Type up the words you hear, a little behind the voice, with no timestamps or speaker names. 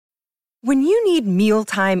When you need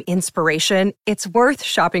mealtime inspiration, it's worth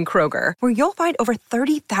shopping Kroger, where you'll find over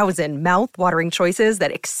 30,000 mouth-watering choices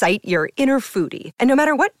that excite your inner foodie. And no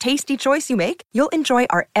matter what tasty choice you make, you'll enjoy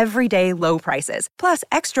our everyday low prices, plus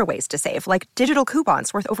extra ways to save, like digital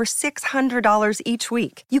coupons worth over $600 each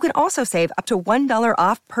week. You can also save up to $1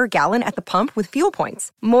 off per gallon at the pump with fuel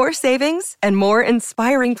points. More savings and more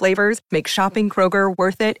inspiring flavors make shopping Kroger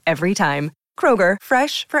worth it every time. Kroger,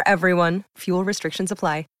 fresh for everyone. Fuel restrictions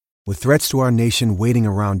apply. With threats to our nation waiting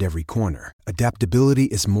around every corner, adaptability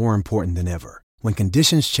is more important than ever. When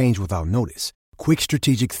conditions change without notice, quick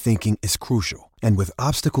strategic thinking is crucial. And with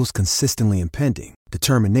obstacles consistently impending,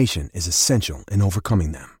 determination is essential in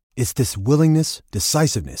overcoming them. It's this willingness,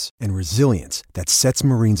 decisiveness, and resilience that sets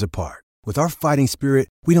Marines apart. With our fighting spirit,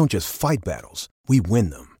 we don't just fight battles, we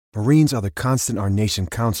win them. Marines are the constant our nation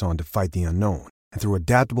counts on to fight the unknown. And through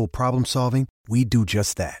adaptable problem solving, we do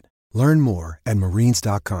just that. Learn more at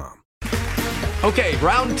Marines.com. Okay,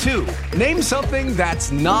 round two. Name something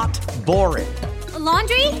that's not boring. A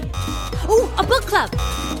laundry? Ooh, a book club.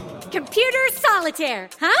 Computer solitaire,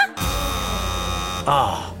 huh?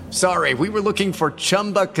 Ah, sorry, we were looking for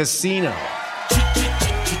Chumba Casino.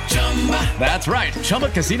 That's right,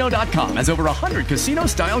 ChumbaCasino.com has over 100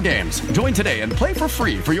 casino-style games. Join today and play for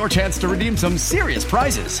free for your chance to redeem some serious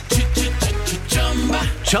prizes.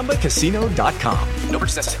 ChumbaCasino.com. No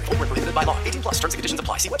purchase necessary. Void where prohibited by law. 18+. Terms and conditions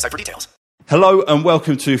apply. See website for details. Hello and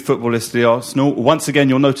welcome to Footballistically Arsenal. Once again,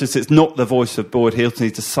 you'll notice it's not the voice of Boyd Hilton.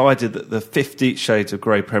 He's decided that the 50 Shades of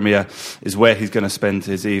Grey premiere is where he's going to spend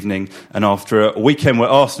his evening. And after a weekend where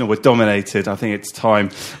Arsenal were dominated, I think it's time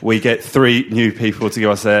we get three new people to give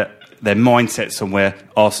us their mindsets on where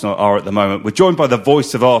Arsenal are at the moment. We're joined by the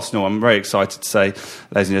voice of Arsenal. I'm very excited to say,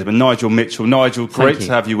 ladies and gentlemen, Nigel Mitchell. Nigel, great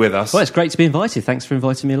to have you with us. Well, it's great to be invited. Thanks for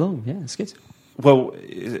inviting me along. Yeah, it's good. Well,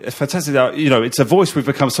 it's fantastic. You know, it's a voice we've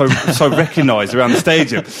become so recognised around the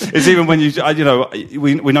stadium. It's even when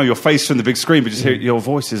we know your face from the big screen, but just hear your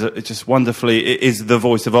voice is just wonderfully. It is the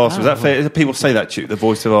voice of Arsenal. Is that fair? People say that to you, the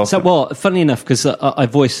voice of Arsenal. So, well, funnily enough, because I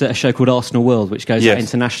voice a show called Arsenal World, which goes out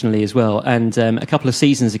internationally as well. And a couple of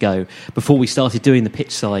seasons ago, before we started doing the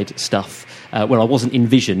pitch side stuff, where I wasn't in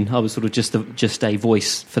vision, I was sort of just a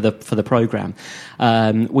voice for the programme.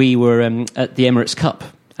 We were at the Emirates Cup.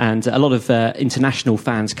 And a lot of international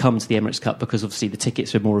fans come to the Emirates Cup because obviously the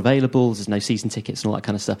tickets are more available. There's no season tickets and all that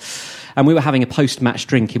kind of stuff. And we were having a post-match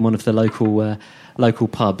drink in one of the local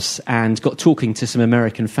pubs and got talking to some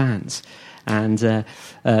American fans. And the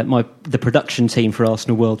production team for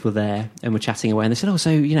Arsenal World were there and were chatting away. And they said, "Oh, so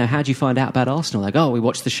how do you find out about Arsenal?" Like, "Oh, we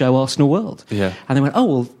watched the show Arsenal World." Yeah. And they went, "Oh,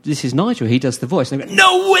 well, this is Nigel. He does the voice." And they went,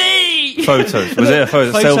 "No way!" Photos. Was it a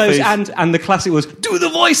photo? Photos, selfies? and the classic was, "Do the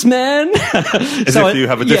voice, man." As if you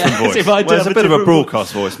have a different voice. If I it's a bit of a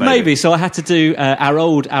broadcast voice, maybe. So I had to do our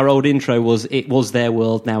old intro was, "It was their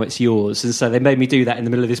world, now it's yours." And so they made me do that in the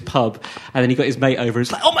middle of this pub. And then he got his mate over and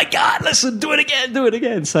was like, "Oh my God, listen, do it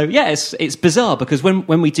again. So yeah, it's bizarre because when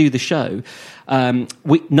we do the show,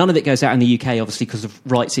 none of it goes out in the UK, obviously, because of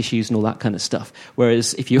rights issues and all that kind of stuff.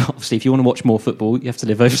 Whereas if you want to watch more football, you have to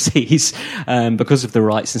live overseas because of the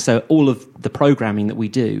rights. And so all of the programming that we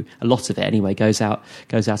do, a lot of it anyway, goes out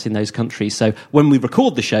in those countries. So when we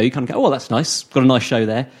record the show, you kind of go, "Oh, that's nice. Got a nice show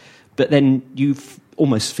there." But then you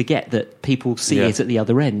almost forget that people see it at the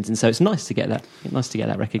other end, and so it's nice to get that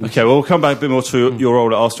recognition. Okay, well, we'll come back a bit more to your role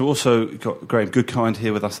at Arsenal. Also got Graham Goodkind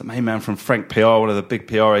here with us, the main man from Frank PR, one of the big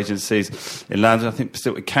PR agencies in London. I think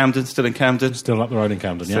still in Camden. Still in Camden, up the road in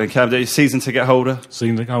Camden. Still in Camden. Season ticket holder.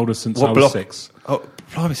 Season ticket holder since I was 6. Oh,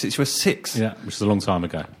 blimey, since you were 6. Yeah, which is a long time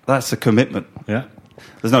ago. That's a commitment. Yeah.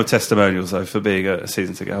 There's no testimonials, though, for being a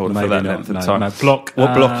season ticket holder for that length of time. No. What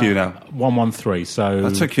block are you now? 113. So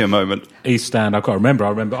that took you a moment. East Stand. I remember.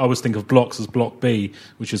 I always think of blocks as Block B,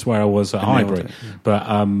 which is where I was at Highbury, but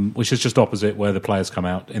which is just opposite where the players come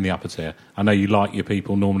out in the upper tier. I know you like your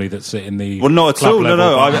people normally that sit in the not at all.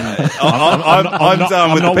 No. I'm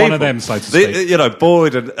down with the people. I'm not one of them, so to speak.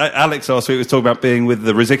 Boyd and Alex last week was talking about being with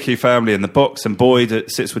the Rizicki family in the box, and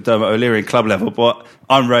Boyd sits with Dermot O'Leary in club level. But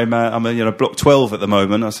I'm Rayman. I'm block 12 at the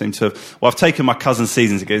moment. I seem to have. Well, I've taken my cousin's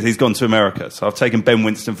season tickets. He's gone to America, so I've taken Ben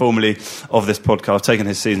Winston, formerly of this podcast. I've taken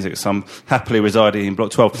his season tickets. So I'm happily residing in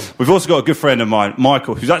block 12. We've also got a good friend of mine,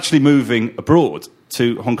 Michael, who's actually moving abroad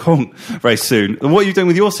to Hong Kong very soon. And what are you doing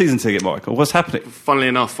with your season ticket, Michael? What's happening? Funnily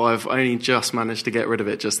enough, I've only just managed to get rid of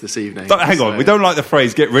it just this evening. Hang on, we don't like the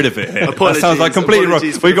phrase "get rid of it" here. That sounds like completely wrong.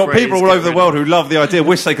 We've got people all over the world who love the idea,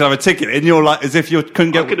 wish they could have a ticket, and you're like, as if you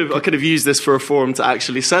couldn't get. I could have used this for a forum to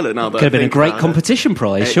actually sell it. Now that could have been a great competition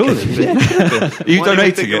prize, surely. Are you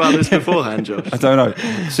donating it? About this beforehand, Josh? I don't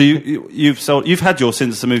know. So you've had yours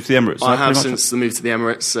since the move to the Emirates. I have since the move to the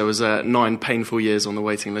Emirates. There was 9 painful years on the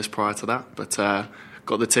waiting list prior to that, but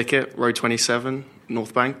got the ticket. Row 27,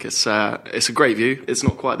 North Bank. It's a great view. It's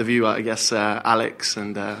not quite the view I guess Alex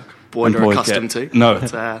and Boyd are accustomed to. No,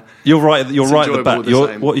 but, you're right. You're right at the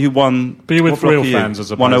back. What you won? Be with real fans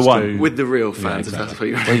as opposed 101 with the real fans.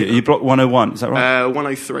 Exactly. If that's what you. Well, you blocked 101. Is that right?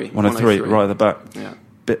 103. 103, right at the back. Yeah.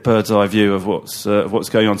 Bit bird's eye view of what's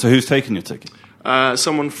going on. So who's taking your ticket?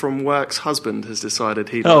 Someone from work's husband has decided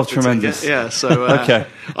he'd like tremendous. Yeah, so okay.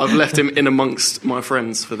 I've left him in amongst my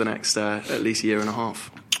friends for the next at least year and a half.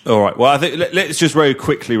 All right. Well, I think let's just very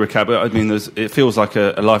quickly recap. I mean, it feels like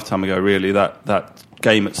a lifetime ago, really, that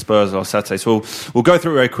game at Spurs last Saturday. So we'll go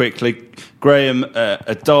through it very quickly. Graham,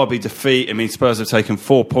 a derby defeat. I mean, Spurs have taken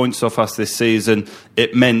 4 points off us this season.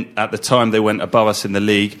 It meant at the time they went above us in the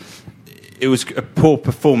league. It was a poor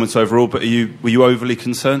performance overall, but were you overly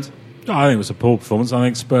concerned? I think it was a poor performance. I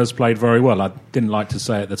think Spurs played very well. I didn't like to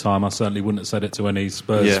say it at the time. I certainly wouldn't have said it to any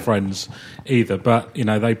Spurs friends either. But,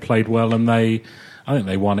 they played well, and I think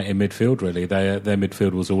they won it in midfield, really. Their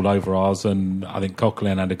midfield was all over ours, and I think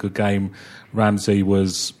Coquelin had a good game. Ramsey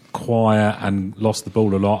was quiet and lost the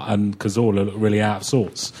ball a lot, and Cazorla looked really out of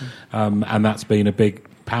sorts. And that's been a big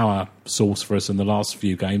power source for us in the last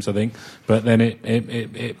few games, I think. But then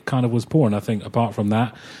it kind of was poor, and I think apart from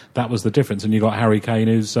that was the difference. And you got Harry Kane,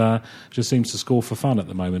 who's just seems to score for fun at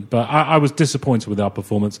the moment. But I was disappointed with our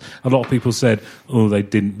performance. A lot of people said, they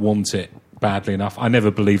didn't want it badly enough. I never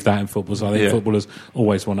believed that in football. So I think footballers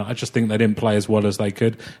always want it. I just think they didn't play as well as they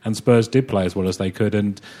could, and Spurs did play as well as they could.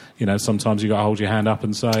 And sometimes you got to hold your hand up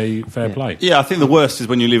and say fair play. Yeah, I think the worst is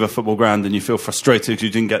when you leave a football ground and you feel frustrated because you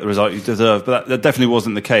didn't get the result you deserved. But that definitely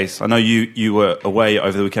wasn't the case. I know you were away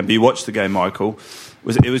over the weekend, but you watched the game, Michael.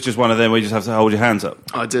 It was just one of them where you just have to hold your hands up.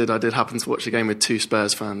 I did happen to watch the game with 2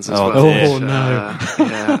 Spurs fans as well. Oh, no.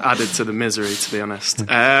 Added to the misery, to be honest.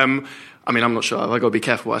 I mean, I'm not sure. I've got to be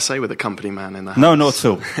careful what I say with a company man in the house. No, not at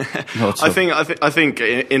all. Not at all. I think,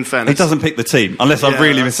 in fairness, he doesn't pick the team unless I've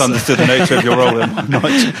really misunderstood the nature of your role.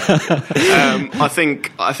 I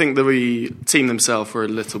think the team themselves were a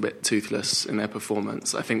little bit toothless in their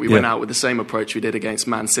performance. I think we went out with the same approach we did against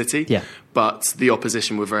Man City, but the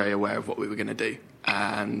opposition were very aware of what we were going to do.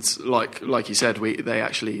 And like you said,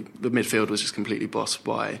 the midfield was just completely bossed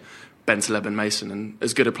by Bentaleb and Mason, and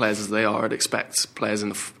as good a players as they are, I'd expect players in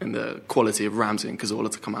the quality of Ramsey and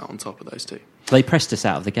Cazorla to come out on top of those two. They pressed us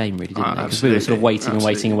out of the game, really, didn't they? Because we were sort of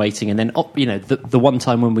waiting, and then the one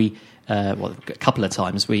time when we, a couple of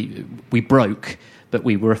times we broke, but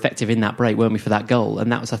we were effective in that break, weren't we, for that goal?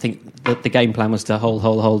 And that was, I think, the game plan was to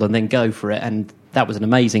hold, and then go for it. And that was an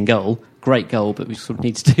amazing goal, great goal, but we sort of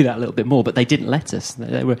need to do that a little bit more. But they didn't let us.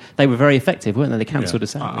 They were very effective, weren't they? They cancelled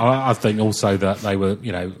us out. I think also that they were,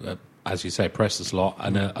 as you say, pressed us a lot,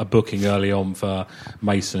 and a booking early on for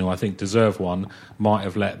Mason, who I think deserved one, might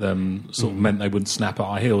have let them sort of meant they wouldn't snap at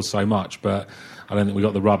our heels so much. But I don't think we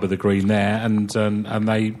got the rub of the green there, and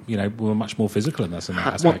they were much more physical in that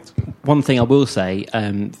aspect. One thing I will say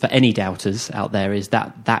for any doubters out there is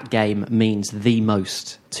that game means the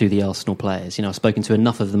most to the Arsenal players. I've spoken to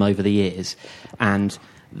enough of them over the years, and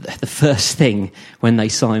the first thing when they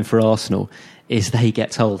sign for Arsenal is they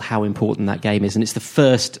get told how important that game is. And it's the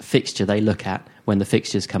first fixture they look at when the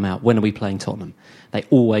fixtures come out. When are we playing Tottenham? They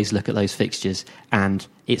always look at those fixtures, and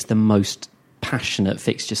it's the most passionate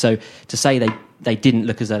fixture. So to say they didn't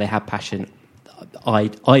look as though they had passion, I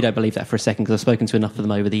don't believe that for a second, because I've spoken to enough of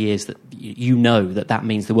them over the years that that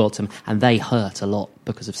means the world to them, and they hurt a lot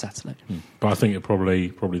because of Saturday. But I think it probably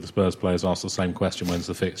the Spurs players asked the same question, when's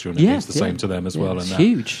the fixture, and it means the same to them as well, and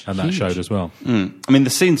that showed as well. I mean, the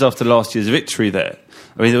scenes after last year's victory there,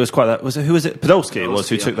 I mean, there was quite that. Who was it? Podolski was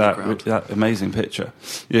who took that amazing picture.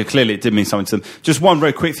 Clearly it did mean something to them. Just one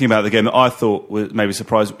very quick thing about the game that I thought was maybe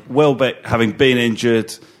surprised. Welbeck, having been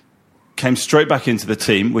injured, came straight back into the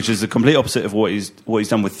team, which is the complete opposite of what he's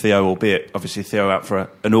done with Theo, albeit obviously Theo out for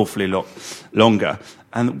an awfully lot longer.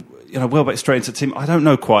 And Welbeck straight into the team. I don't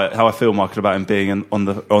know quite how I feel, Michael, about him being on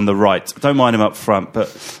the right. I don't mind him up front,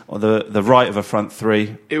 but on the right of a front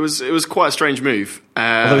three. It was quite a strange move.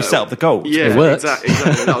 Although he set up the goal. Yeah, it worked. Exactly.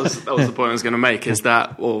 That was the point I was going to make. Is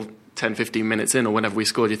that 10, 15 minutes in, or whenever we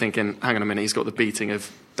scored, you're thinking, hang on a minute, he's got the beating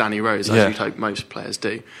of Danny Rose, as you'd hope most players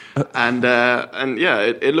do. And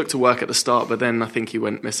it looked to work at the start, but then I think he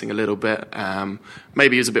went missing a little bit.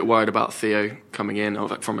 Maybe he was a bit worried about Theo coming in, or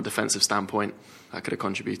from a defensive standpoint. That could have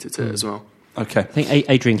contributed to it as well. Okay. I think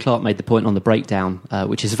Adrian Clark made the point on the breakdown,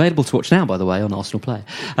 which is available to watch now, by the way, on Arsenal Player.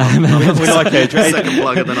 We like Adrian. Second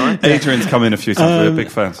plug of the night. Adrian's come in a few times. We're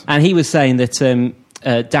big fans. And he was saying that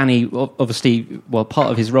Danny, obviously,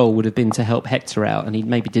 part of his role would have been to help Hector out, and he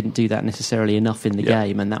maybe didn't do that necessarily enough in the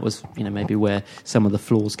game, and that was, maybe where some of the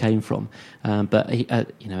flaws came from. But he,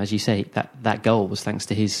 as you say, that goal was thanks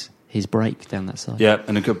to his break down that side. Yeah,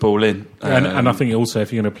 and a good ball in. And I think also,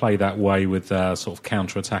 if you're going to play that way with sort of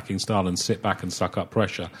counter-attacking style and sit back and suck up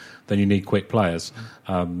pressure, then you need quick players.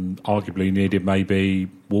 Arguably you needed maybe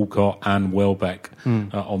Walcott and Welbeck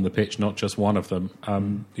on the pitch, not just one of them,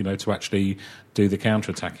 to actually do the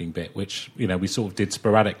counter-attacking bit, which, we sort of did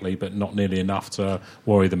sporadically, but not nearly enough to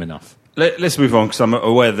worry them enough. Let's move on, because I'm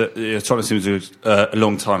aware that Tottenham seems to a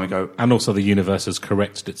long time ago. And also the universe has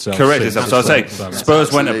corrected itself. So I was saying,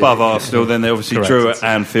 Spurs went above Arsenal, then they obviously drew at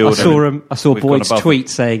Anfield. I saw Boyd's tweet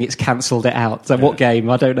saying it's cancelled it out. So what game?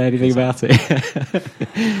 I don't know anything about it.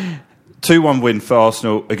 2-1 win for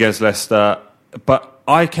Arsenal against Leicester. But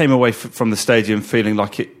I came away from the stadium feeling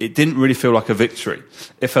like it didn't really feel like a victory.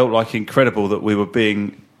 It felt like incredible that we were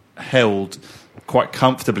being held quite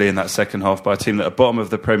comfortably in that second half by a team that are bottom of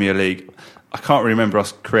the Premier League. I can't remember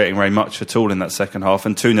us creating very much at all in that second half,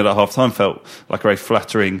 and 2-0 at half-time felt like a very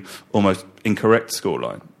flattering, almost incorrect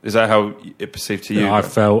scoreline. Is that how it perceived to you? I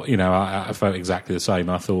felt exactly the same.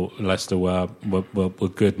 I thought Leicester were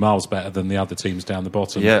good, miles better than the other teams down the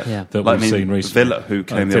bottom that we've seen recently. Villa, who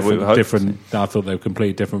came the other way, different. I thought they were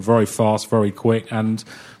completely different, very fast, very quick, and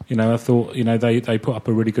I thought they put up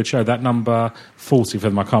a really good show. That number 40 for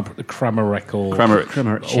them, I can't put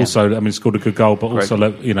Kramaric. Also, scored a good goal, but also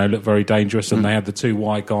looked very dangerous. And they had the two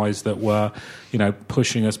wide guys that were,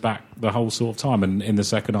 pushing us back the whole sort of time. And in the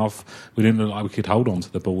second half, we didn't look like we could hold on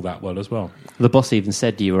to the ball that well as well. The boss even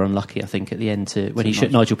said you were unlucky. I think at the end, when he shook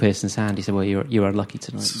Nigel Pearson's hand, he said, "Well, you were unlucky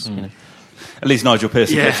tonight." At least Nigel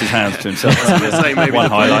Pearson kept his hands to himself. Maybe one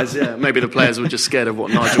highlight. Maybe the players were just scared of what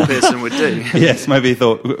Nigel Pearson would do. Yes, maybe he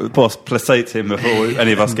thought, boss, placate him before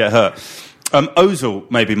any of us get hurt. Ozil,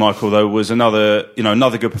 maybe, Michael, though, was another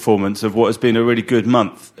good performance of what has been a really good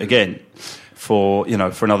month again for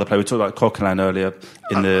another player. We talked about Coquelin earlier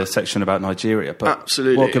in the section about Nigeria, but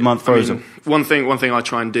absolutely, what a good month for Ozil. One thing I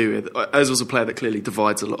try and do with Ozil's a player that clearly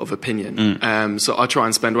divides a lot of opinion. So I try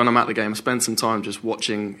and when I'm at the game, I spend some time just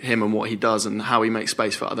watching him and what he does and how he makes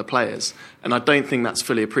space for other players. And I don't think that's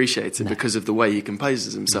fully appreciated because of the way he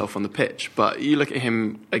composes himself on the pitch. But you look at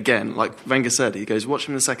him again, like Wenger said, he goes, watch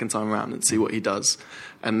him the second time around and see what he does,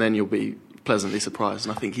 and then you'll be pleasantly surprised.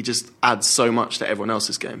 And I think he just adds so much to everyone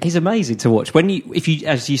else's game. He's amazing to watch. If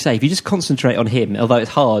you just concentrate on him, although it's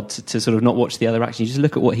hard to sort of not watch the other action, you just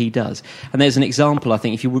look at what he does. And there's an example, I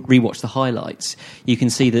think, if you rewatch the highlights, you can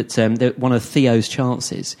see that one of Theo's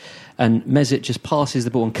chances, and Mesut just passes the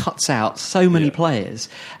ball and cuts out so many players,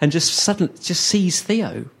 and just suddenly just sees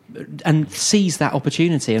Theo and sees that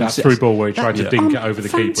opportunity. And that through ball where he tried to dink it over the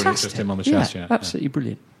keeper, and it's just him on the chest. Yeah, absolutely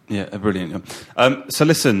brilliant. Yeah, brilliant. So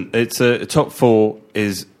listen, it's top four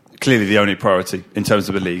is clearly the only priority in terms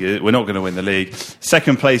of the league. We're not going to win the league.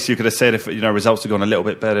 Second place, you could have said if results had gone a little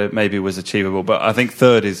bit better, maybe was achievable. But I think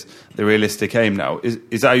third is the realistic aim now. Is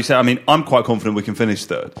that how you say? I'm quite confident we can finish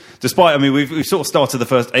third. Despite, we've sort of started the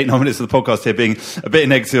first 8-9 minutes of the podcast here being a bit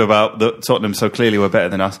negative about that Tottenham so clearly were better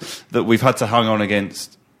than us, that we've had to hang on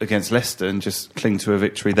against Leicester and just cling to a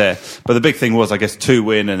victory there. But the big thing was, I guess, 2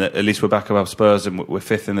 win, and at least we're back above Spurs and we're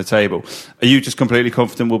fifth in the table. Are you just completely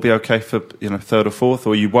confident we'll be okay for third or fourth,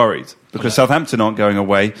 or are you worried? Because Southampton aren't going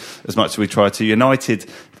away as much as we try to. United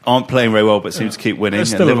aren't playing very well but seem to keep winning. There's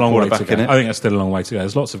still a long way to go. I think there's still a long way to go.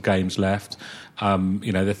 There's lots of games left.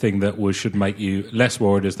 The thing that should make you less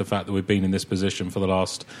worried is the fact that we've been in this position for the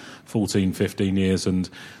last 14, 15 years and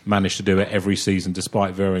managed to do it every season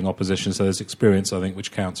despite varying opposition. So there's experience, I think,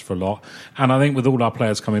 which counts for a lot. And I think with all our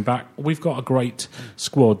players coming back, we've got a great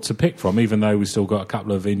squad to pick from, even though we've still got a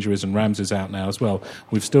couple of injuries and Ramsey's out now as well.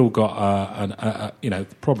 We've still got,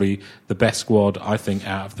 probably the best squad, I think,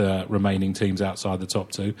 out of the remaining teams outside the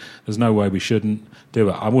top two. There's no way we shouldn't do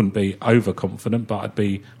it. I wouldn't be overconfident, but I'd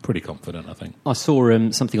be pretty confident, I think. I saw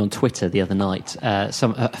something on Twitter the other night. A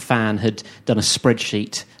fan had done a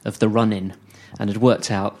spreadsheet of the run-in and had worked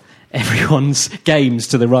out everyone's games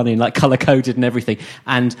to the run-in, like colour-coded and everything.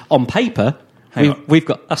 And on paper, We've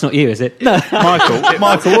got. That's not you, is it? No. Michael,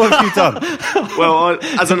 what have you done? Well,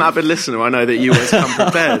 as an avid listener, I know that you always come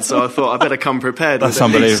prepared, so I thought I better come prepared. That's with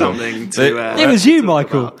unbelievable. Something to, it was you,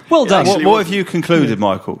 Michael. Well done. What have you concluded,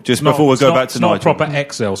 Michael? Just before we go back to Nigel. It's not a proper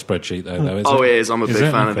Excel spreadsheet, though, is it? Oh, it is. I'm a big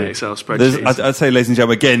fan of the Excel spreadsheet. I'd say, ladies and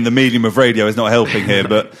gentlemen, again, the medium of radio is not helping here,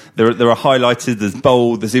 but there are highlighted, there's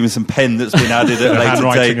bold, there's even some pen that's been added at a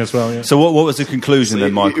later date as well. Yeah. So what was the conclusion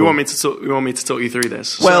then, Michael? You want me to talk you through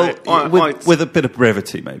this? Well, with a bit of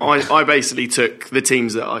brevity, maybe. I basically took the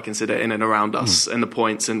teams that I consider in and around us and the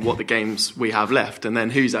points and what the games we have left, and then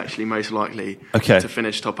who's actually most likely to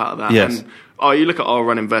finish top out of that. Yes. And you look at our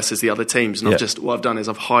running versus the other teams, and what I've done is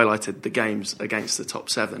I've highlighted the games against the top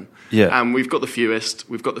 7. Yeah. And we've got the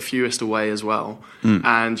fewest away as well.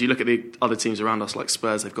 And you look at the other teams around us, like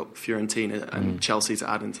Spurs, they've got Fiorentina and Chelsea to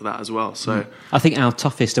add into that as well. So I think our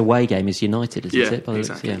toughest away game is United, isn't it?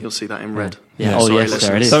 Exactly. You'll see that in red. Yeah. Oh, yes,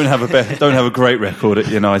 there it is. Don't have a great record at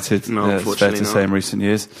United. No, unfortunately, it's fair to say in recent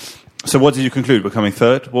years. So what did you conclude? Becoming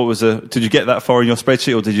third? Did you get that far in your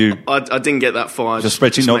spreadsheet, or did you? I didn't get that far. Your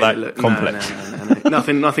spreadsheet not that complex. No.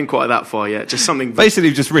 nothing quite that far yet. Just something. Basically,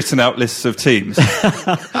 you've just written out lists of teams,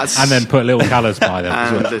 and then put little colours by them.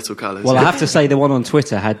 And little colours. Well, I have to say the one on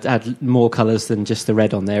Twitter had more colours than just the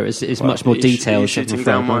red on there. It's much more detailed. Shooting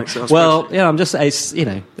down my Excel spreadsheet. Well, yeah, I'm just.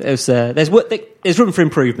 There's room for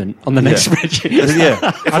improvement on the next spreadsheet.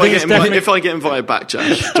 If I get invited back,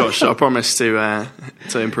 Josh, I promise to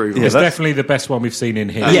improve. Yeah, it's definitely the best one we've seen in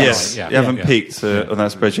here. Yes, you haven't peaked on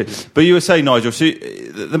that spreadsheet. But you were saying, Nigel, so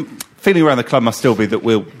the feeling around the club must still be that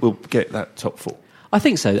we'll get that top 4. I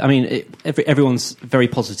think so. I mean, everyone's very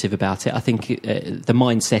positive about it. I think the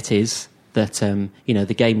mindset is that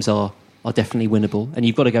the games are definitely winnable, and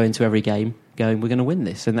you've got to go into every game going, we're going to win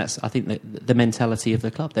this, and that's, I think, the mentality of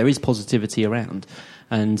the club. There is positivity around,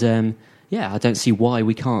 and I don't see why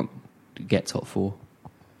we can't get top 4.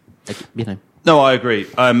 No, I agree.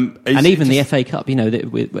 And even the FA Cup,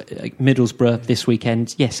 Middlesbrough this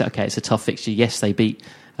weekend. Yes, okay, it's a tough fixture. Yes, they beat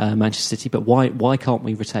Manchester City, but why can't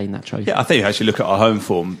we retain that trophy? Yeah, I think you actually look at our home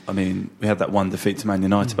form. I mean, we had that one defeat to Man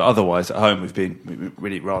United, but otherwise at home we've been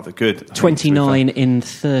really rather good. 29 in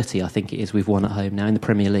 30, I think it is, we've won at home now in the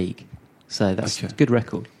Premier League. So that's a good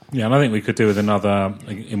record. Yeah, and I think we could do with another,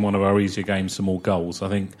 in one of our easier games, some more goals. I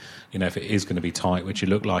think, if it is going to be tight, which it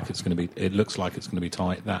looks like it's going to be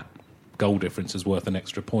tight, that goal difference is worth an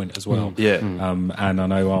extra point as well. And I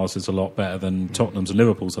know ours is a lot better than Tottenham's and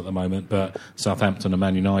Liverpool's at the moment, but Southampton and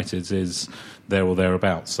Man United's is there or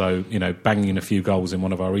thereabouts. So, banging in a few goals in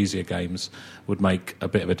one of our easier games would make a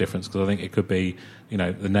bit of a difference, because I think it could be,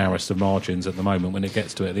 the narrowest of margins at the moment when it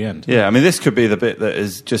gets to it at the end. Yeah, I mean, this could be the bit that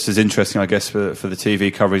is just as interesting, I guess, for the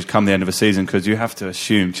TV coverage come the end of the season, because you have to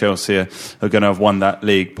assume Chelsea are going to have won that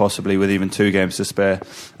league, possibly with even 2 games to spare,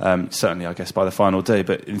 certainly, I guess, by the final day.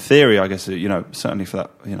 But in theory, I guess, certainly for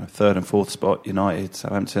that, 3rd and 4th spot, United,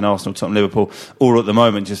 Southampton, Arsenal, Tottenham, Liverpool, all at the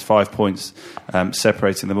moment, just 5 points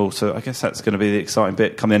separating them all. So I guess that's going to be the exciting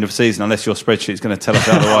bit come the end of the season, unless your spreadsheet is going to tell us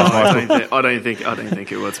otherwise. I don't think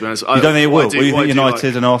it will, to be honest. You don't think it will? Will you think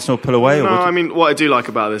United and Arsenal pull away? No, I mean, what I do like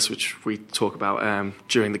about this, which we talk about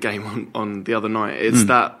during the game on the other night, is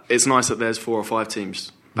that it's nice that there's 4 or 5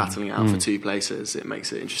 teams battling it out for 2 places. It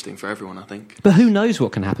makes it interesting for everyone, I think. But who knows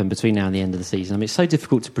what can happen between now and the end of the season? I mean, it's so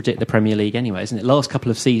difficult to predict the Premier League anyway, isn't it? Last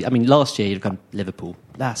couple of seasons, I mean, last year you've gone Liverpool.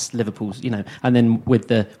 That's Liverpool's, and then with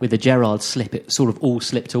the Gerrard slip, it sort of all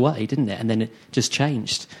slipped away, didn't it? And then it just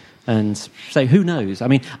changed. And so who knows? I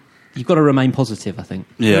mean, you've got to remain positive, I think.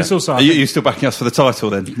 Yeah. Also, are you still backing us for the title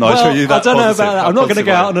then? No, well, I don't know about that. I'm not going to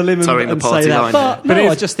go out on a limb and say that. But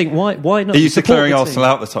I just think, why not? Are you declaring Arsenal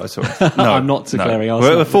out the title? No, I'm not declaring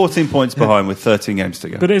Arsenal. We're 14 points behind with 13 games to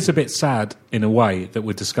go. But it's a bit sad, in a way, that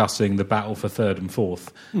we're discussing the battle for 3rd and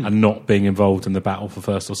 4th and not being involved in the battle for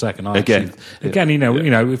 1st or 2nd. Again,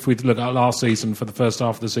 if we look at last season, for the first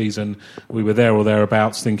half of the season, we were there or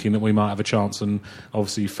thereabouts, thinking that we might have a chance, and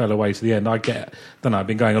obviously fell away to the end. I've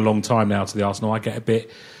been going a long time now to the Arsenal. I get a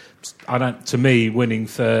bit. To me, winning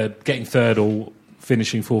 3rd, getting 3rd, or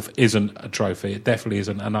finishing 4th isn't a trophy. It definitely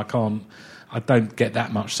isn't, and I don't get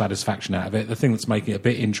that much satisfaction out of it. The thing that's making it a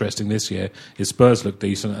bit interesting this year is Spurs look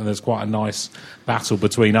decent, and there's quite a nice battle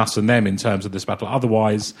between us and them in terms of this battle.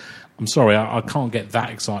 Otherwise, I'm sorry, I can't get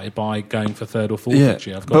that excited by going for 3rd or 4th this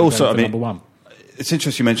year. I've got to go for number 1. It's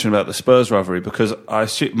interesting you mentioned about the Spurs rivalry, because I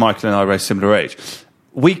assume Michael and I are a similar age.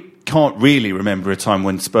 We can't really remember a time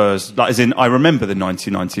when Spurs, I remember the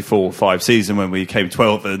 1994-5 season when we came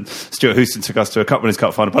 12th and Stuart Houston took us to a Cup Winners'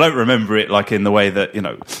 Cup final, but I don't remember it in the way that,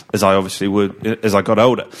 as I obviously would as I got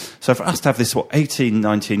older. So for us to have this, 18,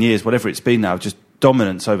 19 years, whatever it's been now, just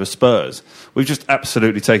dominance over Spurs, we've just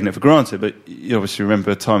absolutely taken it for granted. But you obviously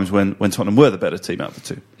remember times when Tottenham were the better team out of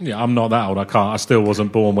the two. Yeah, I'm not that old. I still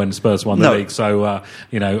wasn't born when Spurs won the league, so I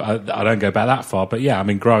don't go back that far. But yeah, I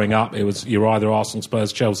mean, growing up, you're either Arsenal,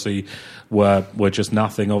 Spurs, Chelsea were just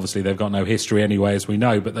nothing. Obviously, they've got no history anyway, as we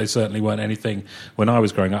know, but they certainly weren't anything when I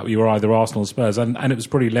was growing up. You were either Arsenal or Spurs, and it was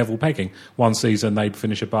pretty level pegging. One season they'd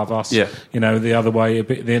finish above us, the other way,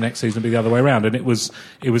 the next season would be the other way around, and it was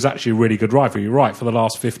actually a really good rivalry. You're right, for the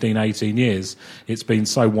last 15, 18 years, it's been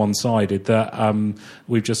so one-sided that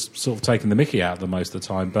we've just sort of taken the mickey out of them most of the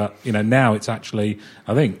time. But, now it's actually,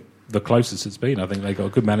 I think, the closest it's been. I think they've got a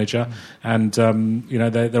good manager, and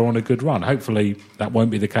they're on a good run. Hopefully that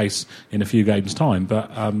won't be the case in a few games' time, but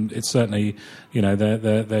it's certainly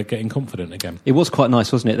they're getting confident again. It was quite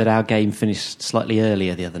nice, wasn't it, that our game finished slightly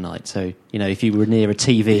earlier the other night. So if you were near a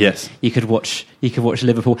TV, you could watch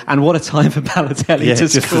Liverpool. And what a time for Balotelli to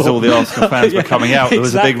just score. As all the Arsenal fans were coming out, there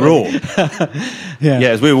was a big roar.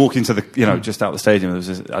 As we were walking to the just out the stadium, there was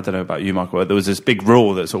this, I don't know about you, Michael, but there was this big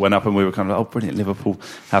roar that sort of went up, and we were kind of like, oh, brilliant, Liverpool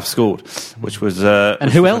have scored, which was and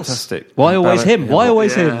who else? Fantastic. Why always him? Why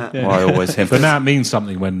always him? Yeah. Why always him? But now it means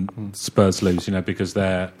something when Spurs lose, because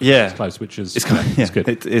they're close, which is it's good.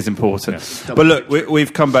 It is important. Yeah. But look,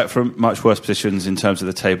 we've come back from much worse positions in terms of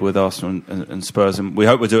the table with Arsenal and Spurs, and we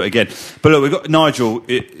hope we'll do it again. But look, we've got Nigel.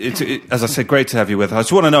 As I said, great to have you with us. I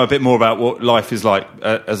just want to know a bit more about what life is like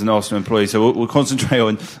as an Arsenal employee. So we'll concentrate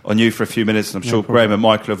on you for a few minutes, and I'm sure Graham and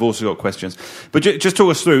Michael have also got questions. But just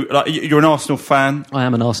talk us through. You're an Arsenal fan. I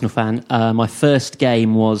am an Arsenal fan. My first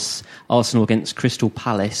game was Arsenal against Crystal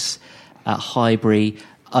Palace at Highbury.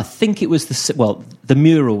 I think it was the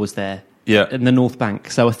mural was there. Yeah. In the North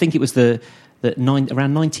Bank. So I think it was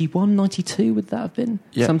around 91, 92, would that have been?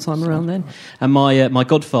 Yeah. Sometime around then. And my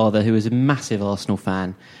godfather, who is a massive Arsenal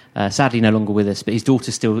fan, sadly no longer with us, but his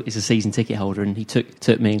daughter still is a season ticket holder, and he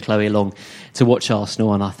took me and Chloe along to watch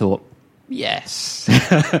Arsenal, and I thought, yes,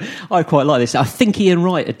 I quite like this. I think Ian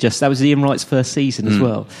Wright that was Ian Wright's first season as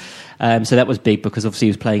well. So that was big because obviously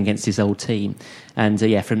he was playing against his old team. And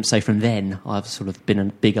from then I've sort of been a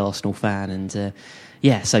big Arsenal fan, and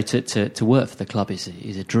so to work for the club is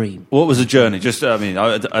a dream. What was the journey?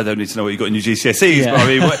 I don't need to know what you got in your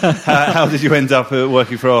GCSEs, but how did you end up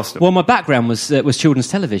working for Arsenal? Well, my background was children's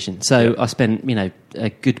television, so I spent a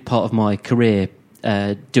good part of my career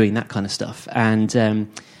doing that kind of stuff, and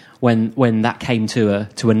when that came to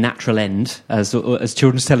a natural end, as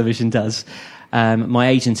children's television does, my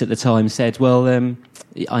agent at the time said, "Well,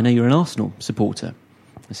 I know you're an Arsenal supporter."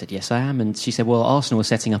 I said, "Yes, I am," and she said, "Well, Arsenal are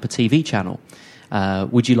setting up a TV channel.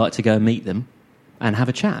 Would you like to go and meet them and have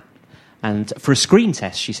a chat?" And for a screen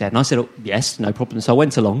test, she said. And I said, "Oh, yes, no problem." So I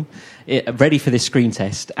went along, ready for this screen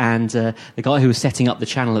test. And the guy who was setting up the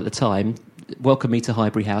channel at the time welcomed me to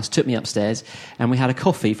Highbury House, took me upstairs, and we had a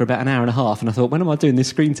coffee for about an hour and a half. And I thought, when am I doing this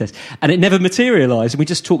screen test? And it never materialised. And we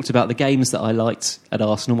just talked about the games that I liked at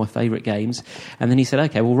Arsenal, my favourite games. And then he said,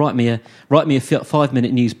 "Okay, well, write me a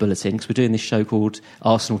 5-minute news bulletin, because we're doing this show called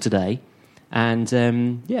Arsenal Today. And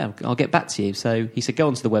I'll get back to you." So he said, "Go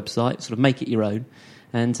onto the website, sort of make it your own,"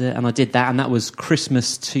 and I did that, and that was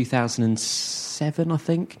Christmas 2007, I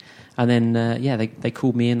think. And then they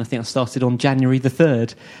called me in. I think I started on January the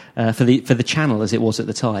 3rd for the channel as it was at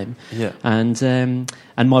the time. Yeah.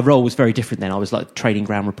 And my role was very different then. I was like training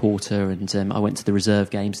ground reporter, and I went to the reserve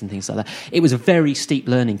games and things like that. It was a very steep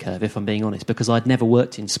learning curve, if I'm being honest, because I'd never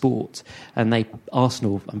worked in sport, and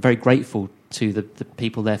Arsenal. I'm very grateful to the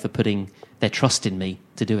people there for putting their trust in me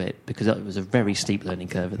to do it, because it was a very steep learning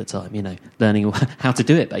curve at the time, learning how to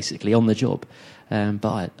do it basically on the job.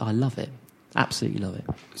 But I love it. Absolutely love it.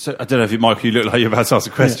 So I don't know if Michael, you look like you're about to ask a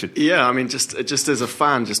question. Yeah, I mean, just as a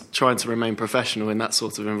fan, just trying to remain professional in that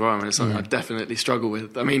sort of environment is something I definitely struggle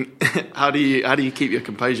with. I mean, how do you keep your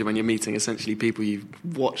composure when you're meeting essentially people you've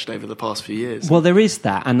watched over the past few years? Well, there is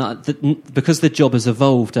that, and because the job has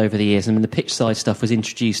evolved over the years. I mean, the pitch side stuff was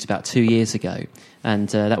introduced about 2 years ago, and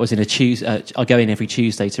that was in I go in every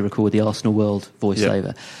Tuesday to record the Arsenal World voiceover.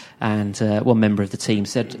 Yeah. And one member of the team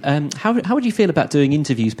said, how would you feel about doing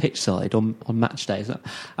interviews pitch side on match days?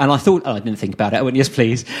 And I thought, I didn't think about it. I went, yes,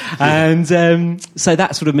 please. And so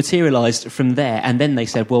that sort of materialised from there. And then they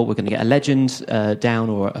said, well, we're going to get a legend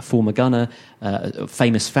down, or a former gunner,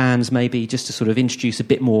 famous fans maybe, just to sort of introduce a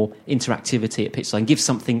bit more interactivity at pitch side and give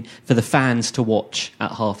something for the fans to watch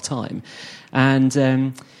at half time.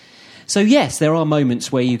 And so, yes, there are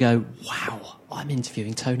moments where you go, wow, I'm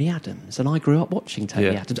interviewing Tony Adams, and I grew up watching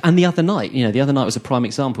Tony Adams. And the other night was a prime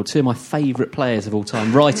example. Two of my favourite players of all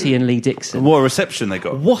time, Wrighty and Lee Dixon. And what a reception they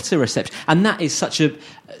got. What a reception. And that is such a...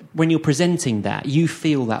 When you're presenting that, you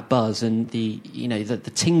feel that buzz and the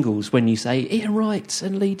tingles when you say Ian Wright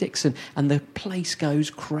and Lee Dixon, and the place goes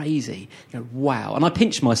crazy. You go, wow. And I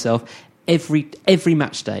pinch myself every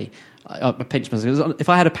match day. I pinch myself. If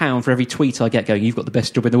I had £1 for every tweet I get going, "You've got the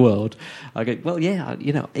best job in the world," I go, well, yeah,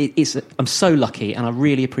 I'm so lucky, and I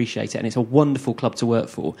really appreciate it, and it's a wonderful club to work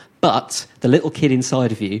for. But the little kid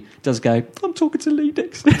inside of you does go, I'm talking to Lee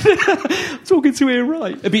Dixon, I'm talking to Ian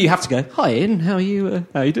Wright. But you have to go, hi Ian, how are you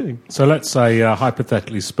doing? So let's say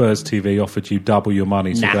hypothetically Spurs TV offered you double your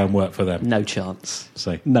money to go and work for them. No chance.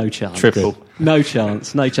 See, no chance. Triple. No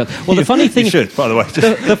chance. Well, the funny thing should, by the way.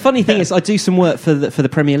 The funny thing is, I do some work for the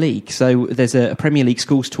Premier League. So there's a Premier League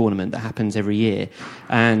schools tournament that happens every year,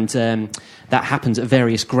 and that happens at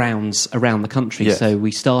various grounds around the country. Yes. So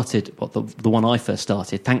we started, the one I first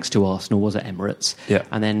started, thanks to Arsenal, was at Emirates. Yeah.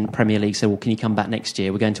 And then Premier League said, well, can you come back next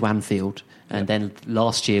year? We're going to Anfield. And then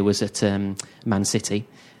last year was at Man City.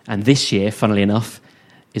 And this year, funnily enough,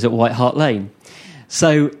 is at White Hart Lane.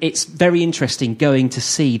 So it's very interesting going to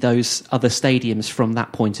see those other stadiums from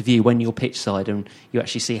that point of view when you're pitch side and you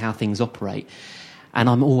actually see how things operate. And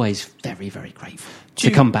I'm always very, very grateful to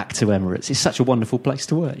come back to Emirates. It's such a wonderful place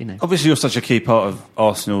to work, Obviously, you're such a key part of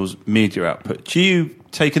Arsenal's media output. Do you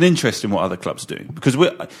take an interest in what other clubs are doing? Because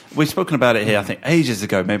we've spoken about it here, I think, ages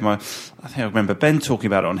ago. I think I remember Ben talking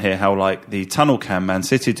about it on here, how like the tunnel cam Man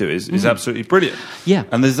City do is absolutely brilliant. Yeah.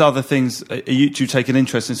 And there's other things. Do you take an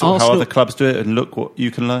interest in sort of how other clubs do it and look what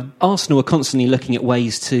you can learn? Arsenal are constantly looking at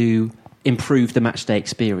ways to improve the matchday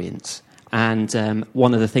experience. And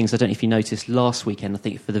one of the things, I don't know if you noticed last weekend, I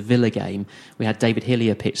think for the Villa game, we had David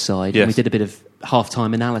Hillier pitch side, and we did a bit of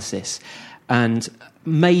half-time analysis. And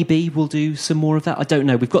maybe we'll do some more of that. I don't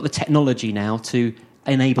know. We've got the technology now to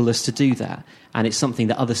enable us to do that, and it's something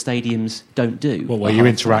that other stadiums don't do. Well, where you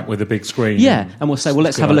interact with the big screen. Yeah, and we'll say, well,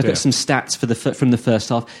 let's have a look at some stats from the first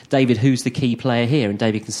half. David, who's the key player here? And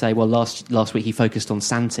David can say, well, last week he focused on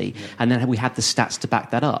Santi, and then we had the stats to back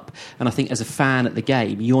that up. And I think as a fan at the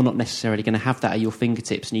game, you're not necessarily going to have that at your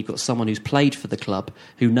fingertips, and you've got someone who's played for the club,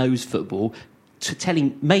 who knows football,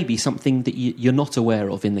 telling maybe something that you're not aware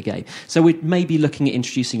of in the game. So we're maybe looking at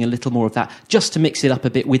introducing a little more of that, just to mix it up a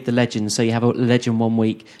bit with the legends. So you have a legend one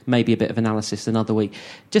week, maybe a bit of analysis another week,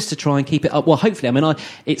 just to try and keep it up. Well, hopefully,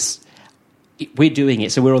 we're doing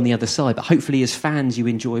it, so we're on the other side. But hopefully, as fans, you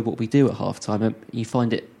enjoy what we do at halftime, and you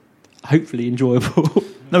find it hopefully enjoyable.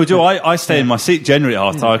 No, we do. I stay in my seat generally at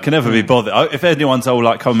half-time. I can never be bothered. If anyone's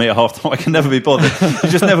come meet at half-time, I can never be bothered. You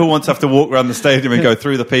just never want to have to walk around the stadium and go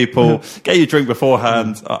through the people, get your drink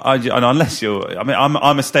beforehand. Unless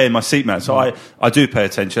I'm a stay in my seat man, so I do pay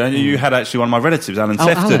attention. And you had actually one of my relatives, Alan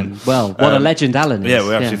Sefton. Alan. Well, what a legend Alan is. Yeah,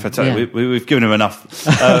 we're actually fantastic. Yeah. We've given him enough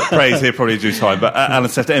praise here, probably due time. But Alan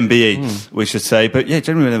Sefton, MBE, we should say. But yeah,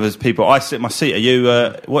 generally when there's people, I sit in my seat. Are you?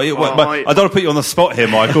 I don't want to put you on the spot here,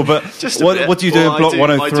 Michael, but what do you do in Block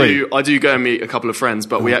 103? I do go and meet a couple of friends,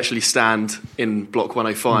 but we actually stand in Block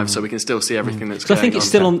 105, so we can still see everything that's going on. I think it's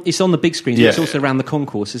still it's on the big screen. Yeah. It's also around the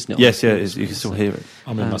concourse, isn't it? Yes, yeah, you can still hear it.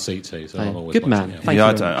 I'm in my seat too, so I'm always good man.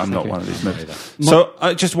 I'm not one of these men. So,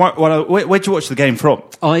 where'd you watch the game from?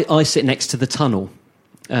 I sit next to the tunnel.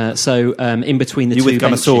 So in between the two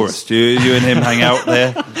benches. You with Gunnosaurus? Do you and him hang out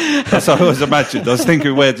there? That's what I always imagined. I was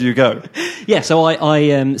thinking, where do you go? Yeah, so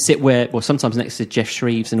I sit sometimes next to Jeff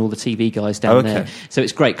Shreves and all the TV guys down there. So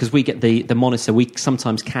it's great because we get the monitor. We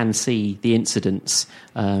sometimes can see the incidents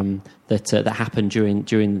that happen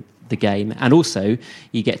during the game, and also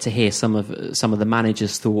you get to hear some of the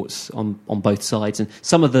managers' thoughts on both sides, and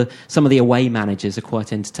some of the away managers are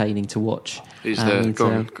quite entertaining to watch. Who's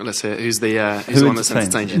let's hear. Who's the one that's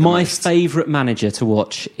entertaining? My favourite manager to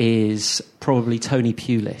watch is probably Tony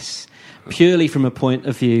Pulis, purely from a point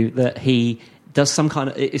of view that he does some kind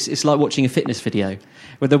of... It's like watching a fitness video.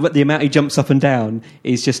 Where the amount he jumps up and down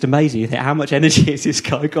is just amazing. You think, how much energy has this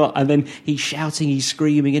guy got? And then he's shouting, he's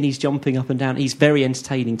screaming, and he's jumping up and down. He's very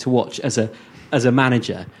entertaining to watch as a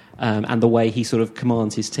manager, and the way he sort of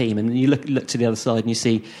commands his team. And you look to the other side and you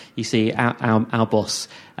see our boss,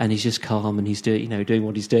 and he's just calm and he's doing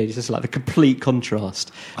what he's doing. It's just like the complete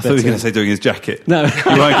contrast. I thought you were going to say doing his jacket. No, you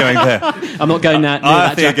weren't going there. I'm not going that.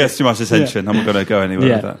 I think it gets too much attention. I'm not going to go anywhere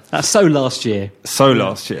with that. That's so last year.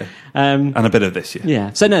 Last year. And a bit of this,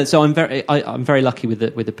 yeah. So I'm very lucky with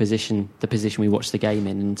the position we watch the game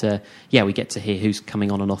in, and we get to hear who's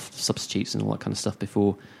coming on and off substitutes and all that kind of stuff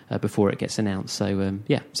before it gets announced. So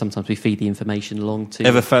sometimes we feed the information along to.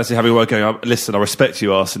 Ever fancy having work going? Listen, I respect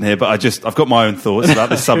you, Arsene, here, but I've got my own thoughts about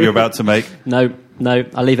the sub you're about to make. No,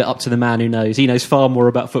 I leave it up to the man who knows. He knows far more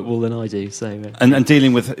about football than I do. So and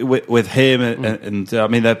dealing with him and I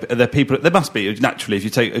mean, they're people. There must be naturally, if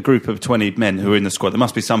you take a group of 20 men who are in the squad, there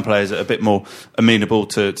must be some players that are a bit more amenable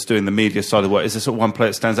to doing the media side of the work. Is there sort of one player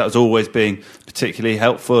that stands out as always being particularly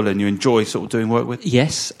helpful and you enjoy sort of doing work with?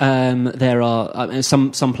 Yes, there are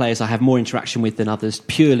some players I have more interaction with than others,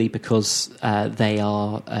 purely because they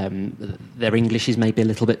are their English is maybe a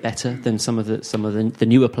little bit better than some of the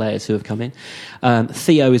newer players who have come in.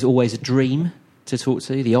 Theo is always a dream to talk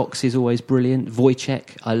to. The Ox is always brilliant.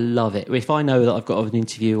 Wojciech, I love it. If I know that I've got an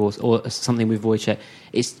interview or something with Wojciech,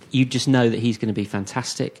 you just know that he's going to be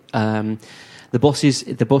fantastic. The boss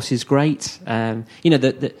is great. One of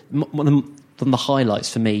the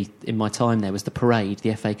highlights for me in my time there was the parade,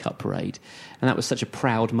 the FA Cup parade, and that was such a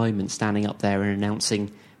proud moment, standing up there and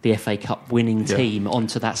announcing the FA Cup winning team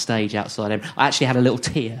onto that stage outside him. I actually had a little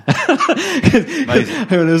tear when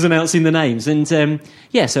I was announcing the names, and so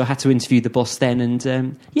I had to interview the boss then,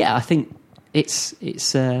 and I think it's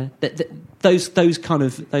those kind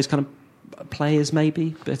of players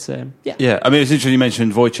maybe, but I mean, it's interesting you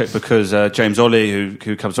mentioned Wojciech because James Ollie,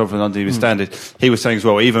 who comes on from London Evening Standard, he was saying as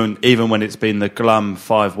well, even when it's been the glum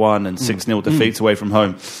 5-1 and 6-0 defeats away from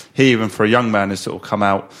home, he, even for a young man, has sort of come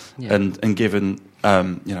out and given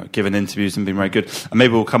interviews and been very good. And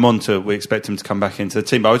maybe we'll come on to, we expect him to come back into the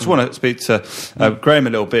team. But I just want to speak to Graham a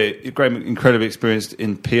little bit. Graham, incredibly experienced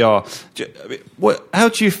in PR. How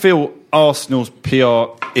do you feel Arsenal's PR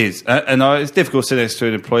is? And it's difficult sitting next to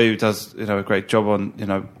an employee who does a great job on,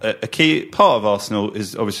 a key part of Arsenal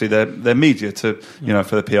is obviously their media for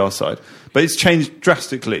the PR side. But it's changed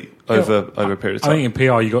drastically over a period of time. I think in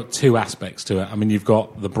PR you've got two aspects to it. I mean, you've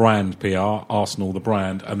got the brand PR, Arsenal the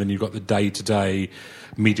brand, and then you've got the day-to-day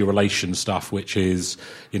media relations stuff, which is,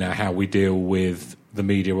 how we deal with the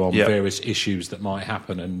media on various issues that might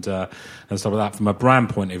happen and stuff like that. From a brand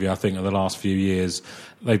point of view, I think in the last few years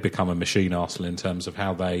they've become a machine, Arsenal, in terms of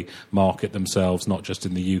how they market themselves, not just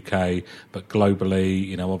in the UK but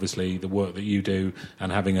globally. Obviously the work that you do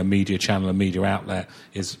and having a media channel, a media outlet,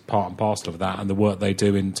 is part and parcel of that, and the work they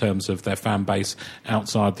do in terms of their fan base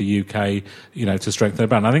outside the UK, to strengthen their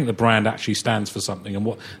brand. I think the brand actually stands for something,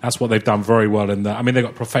 and that's what they've done very well. They've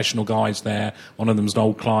got professional guys there. One of them's an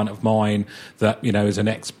old client of mine that is an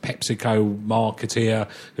ex-PepsiCo marketeer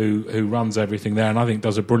who runs everything there, and I think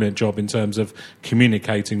does a brilliant job in terms of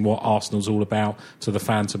communicating what Arsenal's all about to the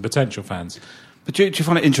fans and potential fans. But do you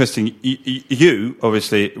find it interesting? You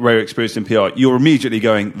obviously, very experienced in PR, you're immediately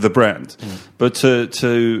going the brand. But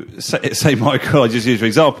to say Michael, I just use for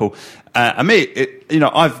example, and me,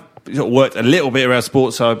 I've worked a little bit around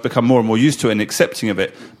sports, so I've become more and more used to it and accepting of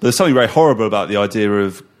it. But there's something very horrible about the idea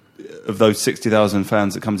of those 60,000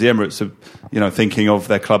 fans that come to the Emirates, thinking of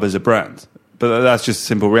their club as a brand. But that's just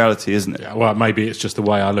simple reality, isn't it? Yeah, well, maybe it's just the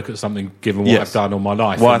way I look at something, given what I've done all my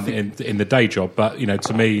life in the day job. But,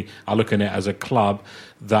 to me, I look at it as a club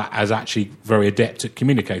that is actually very adept at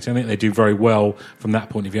communicating. I think they do very well from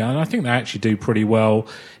that point of view. And I think they actually do pretty well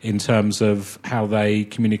in terms of how they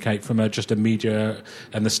communicate from just a media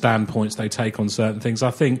and the standpoints they take on certain things.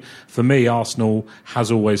 I think, for me, Arsenal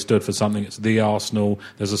has always stood for something. It's the Arsenal.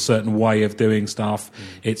 There's a certain way of doing stuff.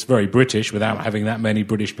 It's very British without having that many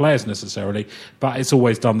British players necessarily, but it's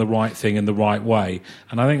always done the right thing in the right way.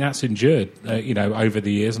 And I think that's endured, over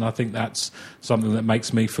the years. And I think that's something that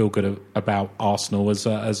makes me feel good about Arsenal as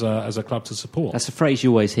a club to support. That's a phrase you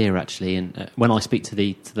always hear, actually, and when I speak to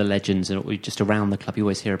the legends and just around the club, you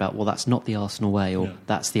always hear about, well, that's not the Arsenal way, or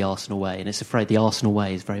that's the Arsenal way, and it's afraid the Arsenal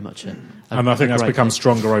way is very much and I think that's become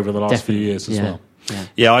stronger over the last few years as well.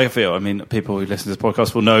 Yeah, I feel. I mean, people who listen to this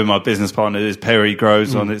podcast will know my business partner is Perry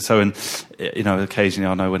Groves on it. So, and occasionally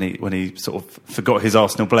I know when he sort of forgot his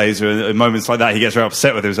Arsenal blazer, and in moments like that, he gets very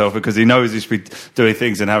upset with himself because he knows he should be doing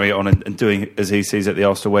things and having it on and doing as he sees it the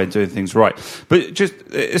Arsenal way and doing things right. But just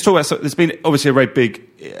let's talk about. So there's been obviously a very big,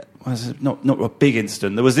 not a big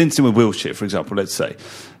incident. There was an incident with Wilshere, for example. Let's say,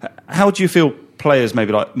 how do you feel players,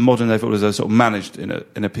 maybe like modern day footballers, are sort of managed in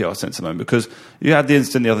a PR sense at the moment? Because you had the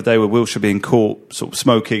incident the other day where Wilshere being caught sort of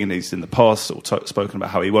smoking, and he's in the past sort of spoken about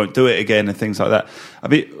how he won't do it again and things like that. I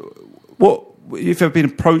mean, you've ever been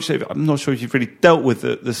approached, I'm not sure if you've really dealt with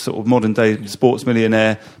the sort of modern day sports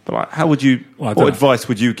millionaire, but like, how would you? What advice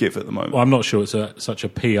would you give at the moment? Well, I'm not sure it's such a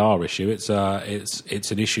PR issue. It's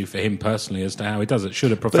an issue for him personally as to how he does it.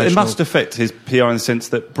 Should a professional? But it must affect his PR in the sense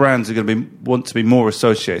that brands are going to want to be more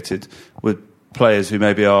associated with players who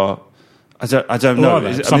maybe are. I don't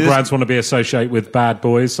know. Some brands want to be associated with bad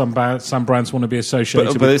boys. Some brands want to be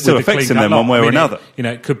associated, but it still affects them one way or another.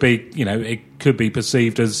 It could be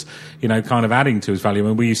perceived as kind of adding to his value.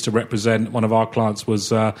 And we used to represent, one of our clients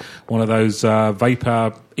was one of those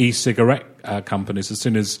vapor e-cigarette companies. As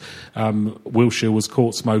soon as Wilshire was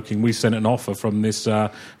caught smoking, we sent an offer from the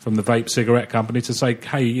vape cigarette company to say,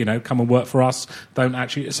 hey, come and work for us.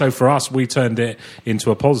 So for us, we turned it into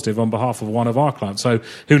a positive on behalf of one of our clients. So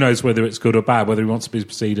who knows whether it's good or bad, whether he wants to be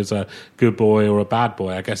perceived as a good boy or a bad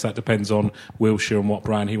boy. I guess that depends on Wilshire and what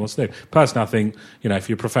brand he wants to do. Personally, I think, if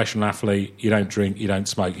you're a professional athlete, you don't drink, you don't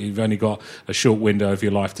smoke. You've only got a short window of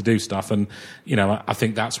your life to do stuff. And, I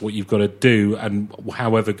think that's what you've got to do. And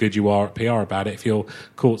however good you are at PR about it, if you're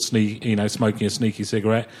caught smoking a sneaky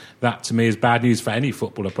cigarette, that to me is bad news for any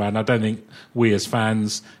footballer brand. I don't think we as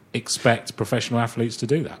fans expect professional athletes to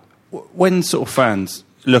do that. When sort of fans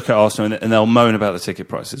look at Arsenal and they'll moan about the ticket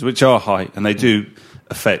prices, which are high, and they do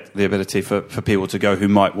affect the ability for people to go who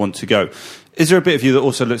might want to go, is there a bit of you that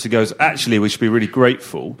also looks and goes, actually, we should be really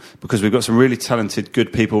grateful because we've got some really talented,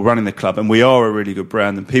 good people running the club and we are a really good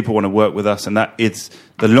brand and people want to work with us, and that is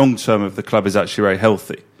the long term of the club is actually very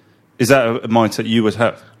healthy? Is that a mindset you would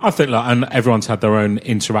have? I think, and everyone's had their own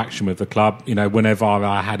interaction with the club. Whenever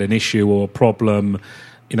I had an issue or a problem,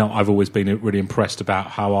 I've always been really impressed about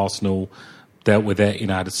how Arsenal dealt with it.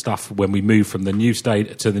 Had stuff when we moved from the new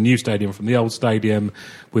stadium from the old stadium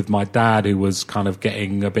with my dad, who was kind of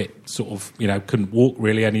getting a bit sort of couldn't walk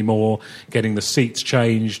really anymore, getting the seats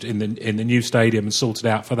changed in the new stadium and sorted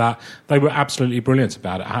out for that. They were absolutely brilliant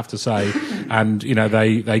about it, I have to say. And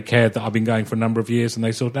they cared that I've been going for a number of years and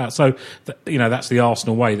they sorted it out. So that's the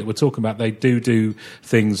Arsenal way that we're talking about. They do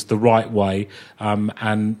things the right way,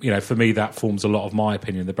 and for me that forms a lot of my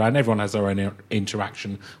opinion of the brand. Everyone has their own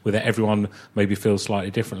interaction with it. Everyone maybe feels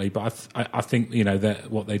slightly differently, but I think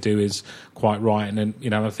that what they do is quite right, and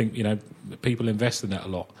then I think people invest in that a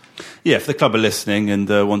lot. Yeah, if the club are listening and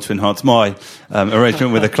want to enhance my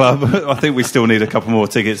arrangement with the club, I think we still need a couple more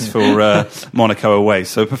tickets for Monaco away.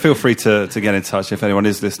 So feel free to get in touch if anyone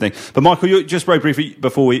is listening. But Michael, you, just very briefly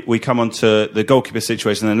before we come on to the goalkeeper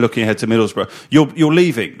situation and looking ahead to Middlesbrough, you're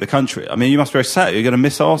leaving the country. I mean, you must be very sad. You're going to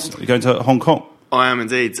miss Arsenal. You're going to Hong Kong. I am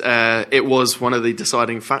indeed. It was one of the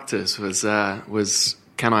deciding factors was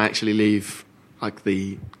can I actually leave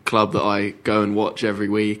the club that I go and watch every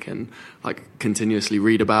week and continuously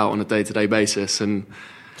read about on a day-to-day basis and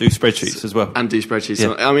do spreadsheets as well. And do spreadsheets.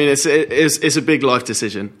 Yeah. I mean, it's a big life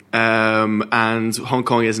decision, and Hong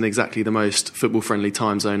Kong isn't exactly the most football-friendly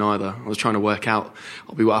time zone either. I was trying to work out.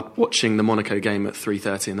 I'll be up watching the Monaco game at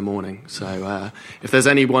 3:30 in the morning. So if there's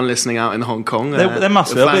anyone listening out in Hong Kong, there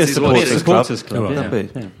must be. There'll be a supporters club.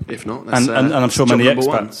 Yeah. If not, that's, and I'm sure many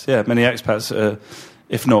expats. Yeah, many expats.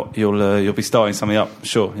 If not, you'll be starting something up,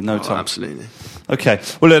 sure, in no time. Absolutely. Okay.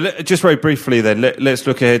 Well, just very briefly then, let's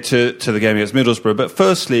look ahead to the game against Middlesbrough. But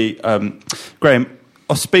firstly, Graham,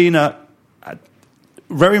 Ospina,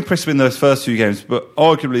 very impressive in those first few games, but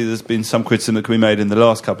arguably there's been some criticism that can be made in the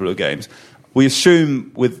last couple of games. We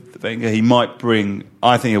assume with Wenger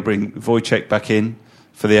I think he'll bring Wojciech back in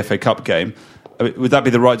for the FA Cup game. Would that be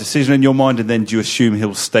the right decision in your mind? And then do you assume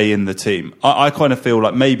he'll stay in the team? I kind of feel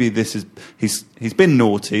like maybe he's been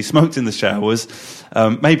naughty, smoked in the showers.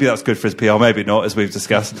 Maybe that's good for his PR, maybe not, as we've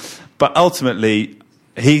discussed. But ultimately,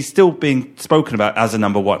 he's still being spoken about as a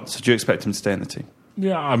number one. So do you expect him to stay in the team?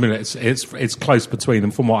 Yeah, I mean, it's close between them.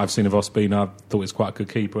 From what I've seen of Ospina, I thought he's quite a good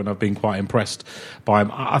keeper, and I've been quite impressed by him.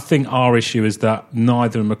 I think our issue is that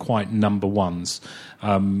neither of them are quite number ones.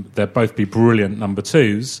 They'll both be brilliant number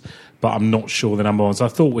twos, but I'm not sure the number ones. I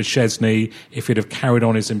thought with Szczesny, if he'd have carried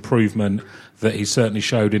on his improvement that he certainly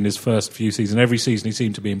showed in his first few seasons, every season he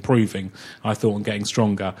seemed to be improving, I thought, and getting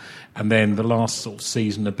stronger. And then the last sort of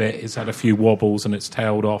season a bit, he's had a few wobbles and it's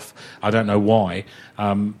tailed off. I don't know why.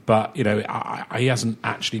 But, he hasn't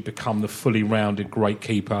actually become the fully rounded great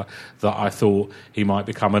keeper that I thought he might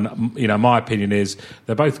become. And, my opinion is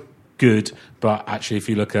they're both good, but actually if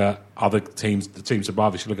you look at other teams, the teams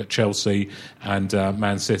above, if you look at Chelsea and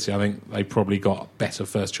Man City, I think they probably got better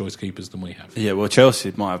first choice keepers than we have. Yeah, well,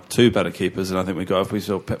 Chelsea might have two better keepers, and I think we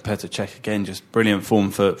saw Petr Cech again, just brilliant form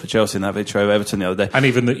for Chelsea in that victory over Everton the other day. And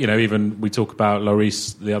even we talk about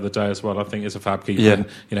Lloris the other day as well. I think is a fab keeper. Yeah.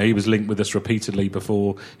 And, he was linked with us repeatedly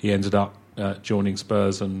before he ended up joining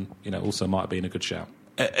Spurs, and also might have been a good shout.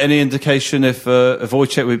 Any indication if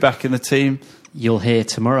Wojciech will be back in the team? You'll hear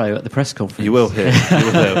tomorrow at the press conference. You will hear.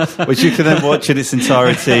 Which you can then watch in its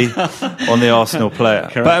entirety on the Arsenal Player.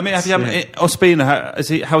 Correct. But I mean,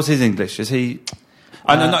 Ospina, how's his English? Is he...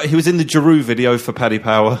 I know he was in the Giroud video for Paddy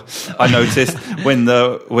Power. I noticed when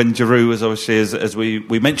Giroud was obviously, as we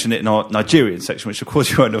mentioned it in our Nigerian section, which of course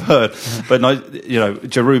you won't have heard, but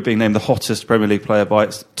Giroud being named the hottest Premier League player by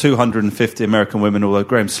 250 American women, although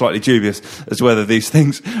Graham's slightly dubious as to whether these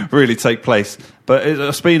things really take place. But has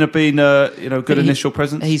Ospina been good initial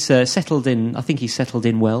presence? He's settled in. I think he's settled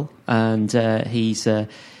in well, and he's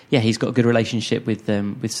got a good relationship with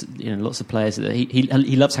lots of players.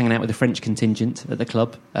 He loves hanging out with the French contingent at the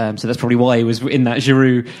club, so that's probably why he was in that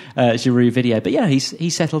Giroud video. But yeah,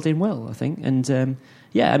 he's settled in well, I think, and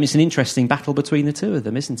it's an interesting battle between the two of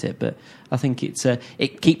them, isn't it? But I think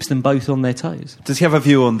it keeps them both on their toes. Does he have a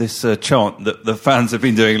view on this chant that the fans have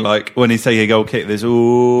been doing, like when he's taking a goal kick? There's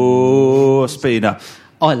 "Ooh, Ospina."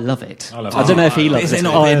 I love it. I don't know if he loves it. Is it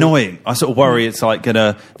not a bit annoying? I sort of worry it's like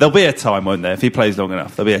there'll be a time, won't there, if he plays long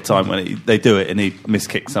enough, there'll be a time when they do it and he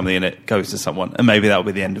miskicks something and it goes to someone, and maybe that'll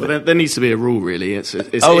be the end of it. There needs to be a rule, really. It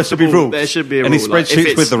should be rules. There should be a Any rule.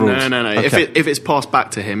 spreadsheets with the rules? No. Okay. If it's passed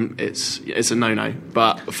back to him, it's a no-no.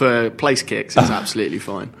 But for place kicks, it's absolutely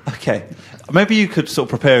fine. Okay. Maybe you could sort of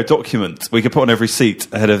prepare a document we could put on every seat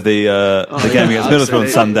ahead of the game against Middlesbrough on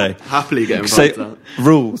Sunday. Happily get involved with that.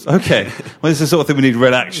 Rules. Okay. Well, this is the sort of thing we need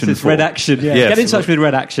Red Action for. Red Action, yeah. Get in touch with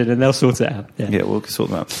Red Action and they'll sort it out. Yeah, we'll sort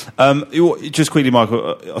them out. Just quickly,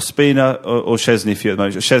 Michael, Ospina or Szczesny for you at the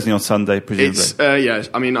moment? Szczesny on Sunday, presumably.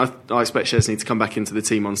 I mean, I expect Szczesny to come back into the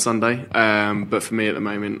team on Sunday. But for me at the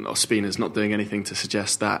moment, Ospina's not doing anything to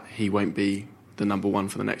suggest that he won't be the number one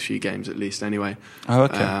for the next few games at least anyway. Oh,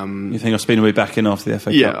 okay. You think Ospina will be back in after the FA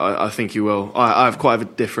Cup? Yeah, I think he will. I have quite a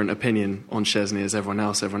different opinion on Szczesny as everyone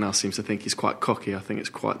else. Everyone else seems to think he's quite cocky. I think it's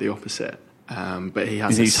quite the opposite. But he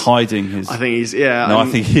has. He's hiding his. I think he's. Yeah. No, I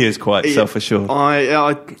think he is quite self-assured.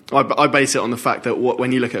 I base it on the fact that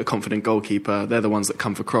when you look at a confident goalkeeper, they're the ones that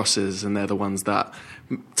come for crosses and they're the ones that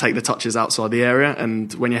take the touches outside the area.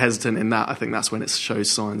 And when you're hesitant in that, I think that's when it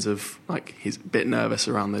shows signs of like he's a bit nervous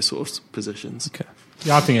around those sort of positions. Okay.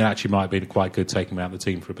 Yeah, I think it actually might have been quite good taking him out of the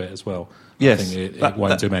team for a bit as well. Yes, I think it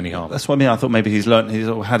won't do him any harm. That's what I mean. I thought maybe he's learned. He's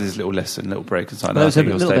had his little lesson, little break, and something. There was a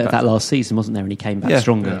little bit of that last season, wasn't there? And he came back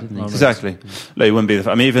stronger, didn't he? Exactly. No, he wouldn't be.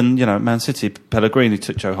 I mean, even Man City, Pellegrini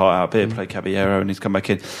took Joe Hart out a bit, played Caballero, and he's come back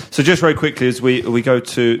in. So just very quickly, as we go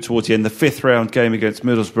towards the end, the 5th round game against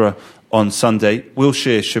Middlesbrough on Sunday.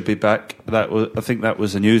 Wilshere should be back. I think that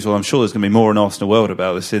was unusual. I'm sure there's going to be more in Arsenal World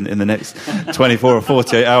about this in the next 24 or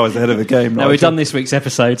 48 hours ahead of the game. No, we've done this week's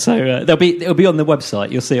episode, so it'll be on the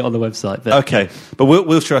website. You'll see it on the website. But, okay, but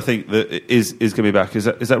Wilshere, I think, that is going to be back. Is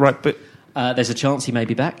that right? But there's a chance he may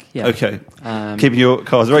be back. Yeah. Okay. Keeping your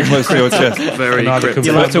cards very close to your chest. Very cryptic.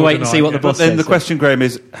 You'll have to wait and see what the boss says. Then the question, Graham,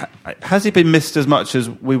 is: has he been missed as much as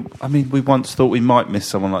we once thought we might miss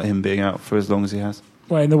someone like him being out for as long as he has?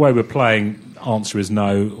 Well, in the way we're playing, answer is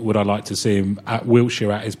no. Would I like to see him at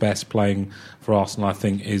Wilshere at his best playing for Arsenal? I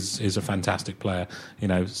think is a fantastic player.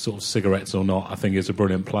 Sort of cigarettes or not, I think he's a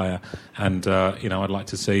brilliant player, and I'd like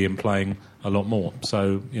to see him playing a lot more.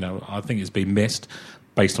 So I think it's been missed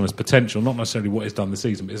based on his potential, not necessarily what he's done this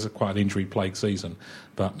season, but it's quite an injury-plagued season.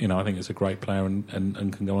 But I think it's a great player and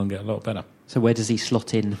can go on and get a lot better. So where does he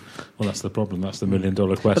slot in? Well, that's the problem. That's the $1 million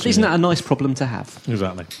question. But isn't that a nice problem to have?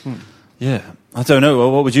 Exactly. Yeah, I don't know.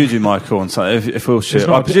 Well, what would you do, Michael, on Sunday if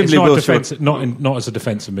Wilshere? Not as a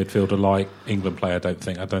defensive midfielder like England player. I don't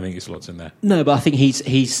think he slots in there. No, but I think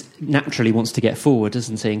he's naturally wants to get forward,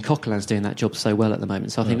 doesn't he? And Coquelin's doing that job so well at the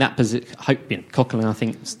moment. So I think that Coquelin, I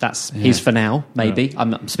think that's his for now. Maybe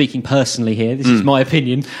I'm speaking personally here. This is my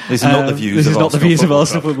opinion. This is not the views. This is not the views of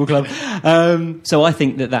Arsenal Football Club. So I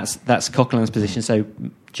think that's Coquelin's position. So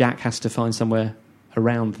Jack has to find somewhere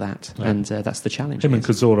around that, and that's the challenge. Him and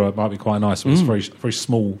Cazorla might be quite nice. It's very, very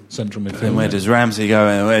small central midfield. And where does Ramsey go?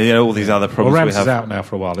 And all these other problems. Well, Ramsey's we have out now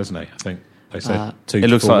for a while, isn't he? I think they said 2 it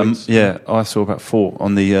looks 4 like weeks. I saw about 4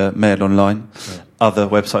 on the Mail Online. Yeah. Other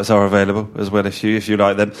websites are available as well if you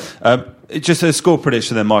like them. Just a score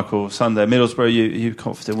prediction then, Michael. Sunday, Middlesbrough. You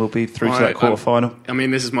confident we'll be through to that quarter final? I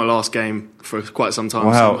mean, this is my last game for quite some time.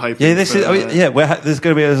 Wow. So I'm hoping. Yeah, there's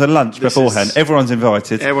going to be a lunch beforehand. Everyone's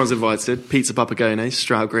invited. Everyone's invited. Pizza Papagones,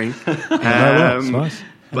 Stroud Green. That's nice.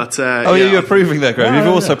 But you're approving there, Graham.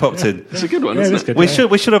 You've also popped in. It's a good one, isn't it? We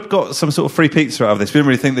should have got some sort of free pizza out of this. We didn't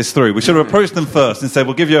really think this through. We should have approached them first and said,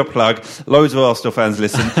 we'll give you a plug. Loads of Arsenal fans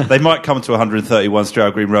listen. They might come to 131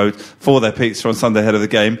 Stroud Green Road for their pizza on Sunday ahead of the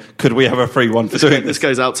game. Could we have a free one for doing this? This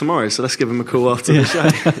goes out tomorrow, so let's give them a call after the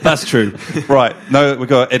show. That's true. Right. No, we've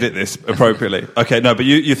got to edit this appropriately. Okay, no, but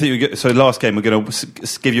you think so last game we're going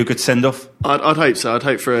to give you a good send-off? I'd hope so. I'd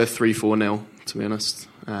hope for a 3-4-0, to be honest.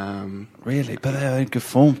 Really? But they're in good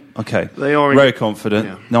form. Okay. They are very confident.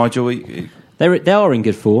 Yeah. Nigel, they are in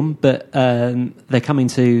good form, but they're coming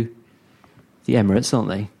to the Emirates, aren't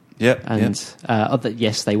they? Yeah. And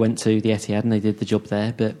yes, they went to the Etihad and they did the job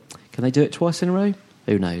there, but can they do it twice in a row?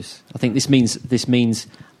 Who knows? I think this means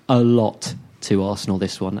a lot to Arsenal,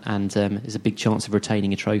 this one, and there's a big chance of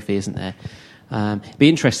retaining a trophy, isn't there? Be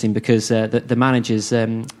interesting because the manager's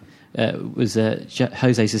was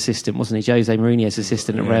Jose's assistant, wasn't he? Jose Mourinho's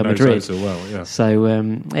assistant at Real Madrid. So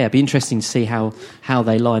it'd be interesting to see how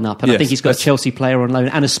they line up. And I think he's got a Chelsea player on loan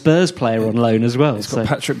and a Spurs player on loan as well. He's got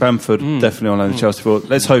Patrick Bamford definitely on loan at Chelsea.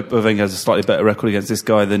 Let's hope Wenger has a slightly better record against this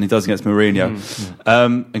guy than he does against Mourinho.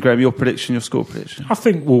 And Graham, your score prediction? I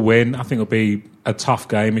think we'll win. I think it'll be a tough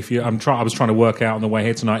game. I was trying to work out on the way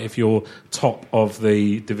here tonight, if you're top of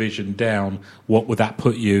the division down, what would that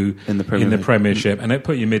put you in the Premiership? And it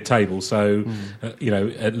put you mid-table, so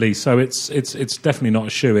at least. So it's definitely not a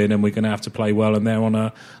shoe-in, and we're going to have to play well, and they're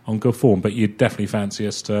on good form. But you'd definitely fancy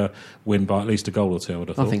us to win by at least a goal or two, I would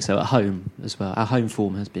have thought. I think so, at home as well. Our home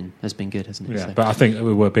form has been good, hasn't it? Yeah, so. But I think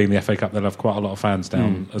we were being the FA Cup, they'll have quite a lot of fans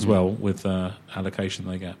down as well with allocation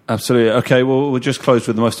they get. Absolutely. Okay, well, we'll just close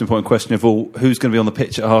with the most important question of all. Who's going to be on the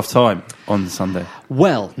pitch at half-time on Sunday?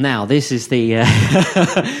 Well, now, this is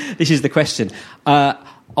the question. At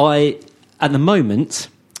the moment,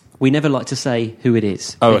 we never like to say who it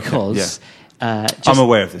is because... Okay, I'm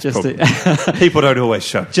aware of this problem. People don't always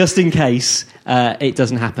show. Just in case it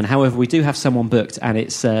doesn't happen. However, we do have someone booked, and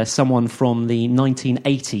it's someone from the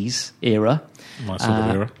 1980s era. My sort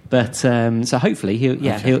of era. But so hopefully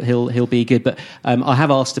he'll be good. But I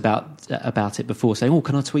have asked about it before, saying,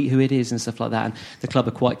 can I tweet who it is and stuff like that? And the club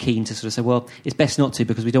are quite keen to sort of say, well, it's best not to,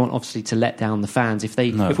 because we don't want obviously to let down the fans. If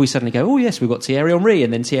we suddenly go, yes, we've got Thierry Henry,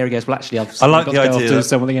 and then Thierry goes, well, actually, I've got to go off to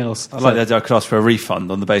something else. I like the idea I could ask for a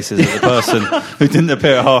refund on the basis of the person who didn't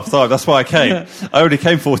appear at half time. That's why I came. I only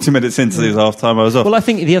came 40 minute into the half time. I was off. Well, I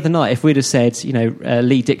think the other night, if we'd have said,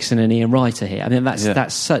 Lee Dixon and Ian Wright are here, I mean,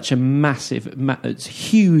 that's such a massive,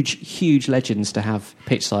 huge legends to have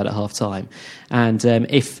pitch side at half time. And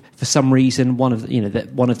if for some reason one of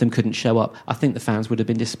them couldn't show up, I think the fans would have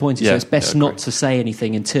been disappointed. So it's best not to say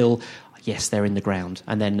anything until yes, they're in the ground.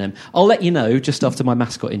 And then I'll let you know just after my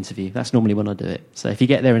mascot interview. That's normally when I do it. So if you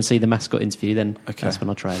get there and see the mascot interview, then that's when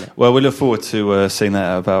I'll trail it. Well, we look forward to seeing that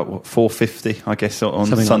at about 4:50, I guess, on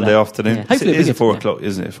Something Sunday afternoon. Yeah. Hopefully it is 4 o'clock,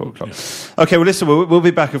 isn't it? 4 o'clock. Yeah. Okay, well, listen, we'll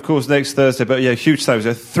be back, of course, next Thursday. But huge thanks.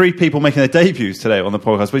 There are 3 people making their debuts today on the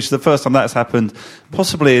podcast, which is the first time that's happened,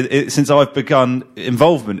 possibly since I've begun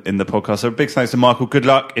involvement in the podcast. So big thanks to Michael. Good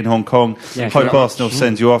luck in Hong Kong. Yeah, hope Arsenal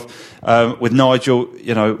sends you off. With Nigel,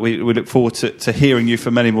 we look forward to hearing you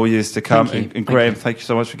for many more years to come. And Graham, thank you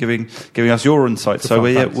so much for giving us your insight. So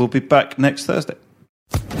we'll be back next Thursday.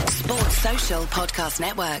 Sports Social Podcast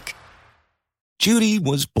Network. Judy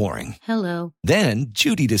was boring. Hello. Then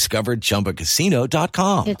Judy discovered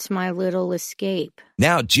ChumbaCasino.com. It's my little escape.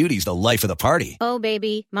 Now Judy's the life of the party. Oh,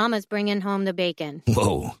 baby, mama's bringing home the bacon.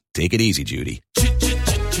 Whoa, take it easy, Judy.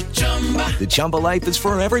 The Chumba life is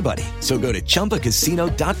for everybody. So go to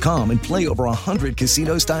ChumbaCasino.com and play over 100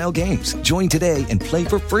 casino-style games. Join today and play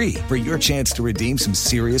for free for your chance to redeem some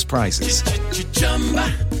serious prizes.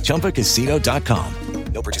 ChumbaCasino.com.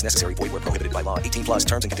 No purchase necessary. Void where prohibited by law. 18+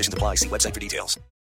 terms and conditions apply. See website for details.